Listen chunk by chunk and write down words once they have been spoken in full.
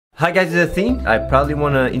Hi guys, it's Athene. I proudly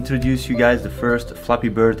want to introduce you guys the first Flappy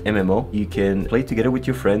Bird MMO. You can play together with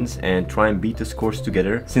your friends and try and beat the scores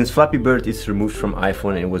together. Since Flappy Bird is removed from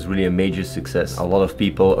iPhone, it was really a major success. A lot of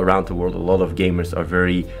people around the world, a lot of gamers are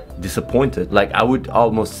very disappointed. Like, I would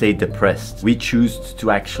almost say depressed. We choose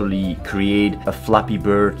to actually create a Flappy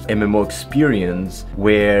Bird MMO experience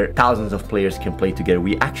where thousands of players can play together.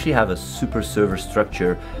 We actually have a super server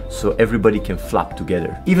structure so everybody can flap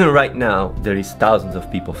together. Even right now, there is thousands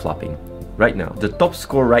of people flapping. Right now. The top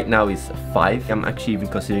score right now is 5. I'm actually even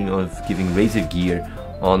considering of giving Razor Gear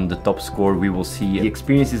on the top score. We will see. The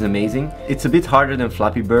experience is amazing. It's a bit harder than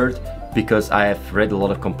Flappy Bird because I have read a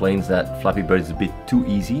lot of complaints that Flappy Bird is a bit too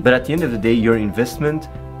easy. But at the end of the day, your investment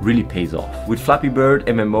really pays off. With Flappy Bird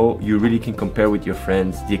MMO, you really can compare with your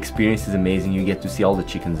friends. The experience is amazing. You get to see all the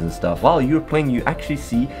chickens and stuff. While you're playing, you actually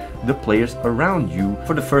see the players around you.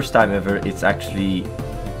 For the first time ever, it's actually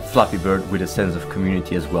Flappy Bird with a sense of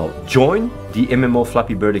community as well. Join the MMO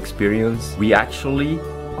Flappy Bird experience. We actually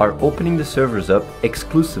are opening the servers up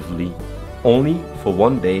exclusively only for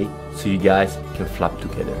one day so you guys can flap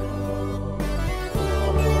together.